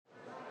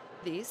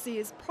This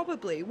is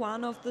probably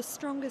one of the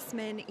strongest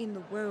men in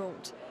the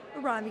world.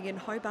 Arriving in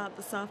Hobart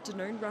this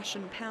afternoon,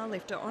 Russian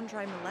powerlifter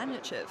Andrey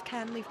Malanichev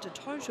can lift a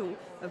total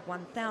of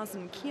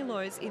 1,000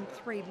 kilos in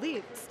 3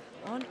 lifts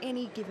on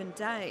any given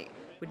day,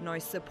 with no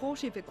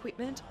supportive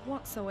equipment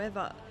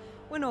whatsoever.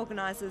 When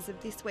organisers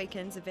of this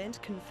weekend's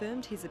event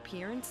confirmed his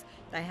appearance,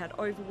 they had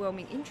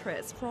overwhelming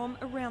interest from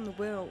around the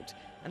world,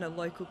 and a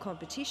local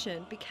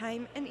competition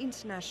became an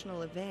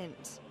international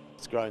event.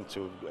 It's grown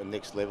to a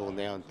next level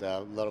now, and a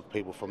lot of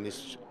people from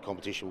this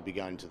competition will be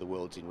going to the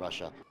Worlds in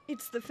Russia.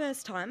 It's the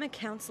first time a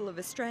Council of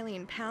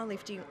Australian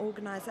Powerlifting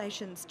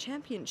Organisations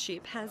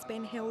Championship has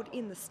been held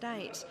in the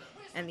state,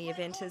 and the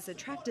event has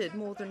attracted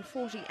more than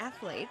 40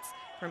 athletes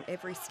from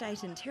every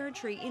state and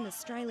territory in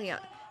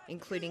Australia,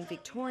 including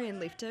Victorian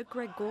lifter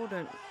Greg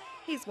Gordon.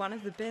 He's one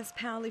of the best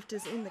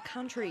powerlifters in the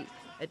country.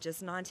 At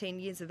just 19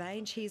 years of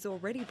age, he's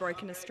already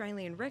broken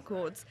Australian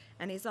records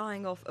and is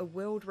eyeing off a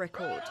world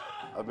record.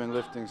 I've been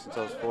lifting since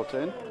I was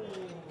 14,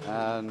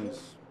 and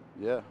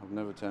yeah, I've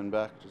never turned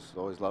back, just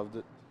always loved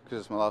it.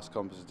 Because it's my last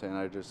comp as a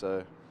teenager,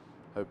 so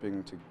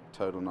hoping to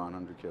total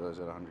 900 kilos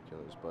at 100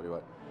 kilos body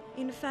weight.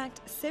 In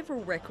fact,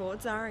 several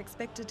records are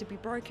expected to be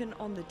broken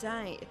on the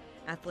day.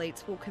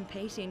 Athletes will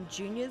compete in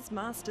juniors,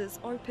 masters,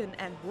 open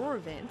and raw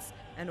events,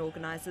 and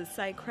organisers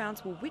say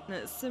crowds will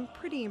witness some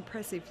pretty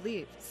impressive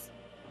lifts.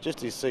 Just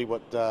to see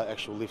what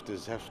actual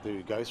lifters have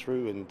to go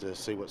through and to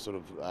see what sort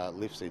of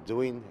lifts they're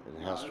doing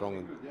and how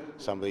strong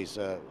some of these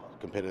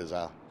competitors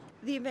are.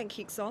 The event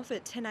kicks off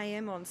at 10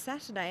 a.m. on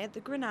Saturday at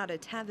the Granada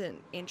Tavern.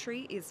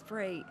 Entry is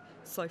free.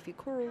 Sophie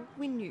Coral,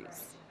 Win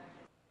News.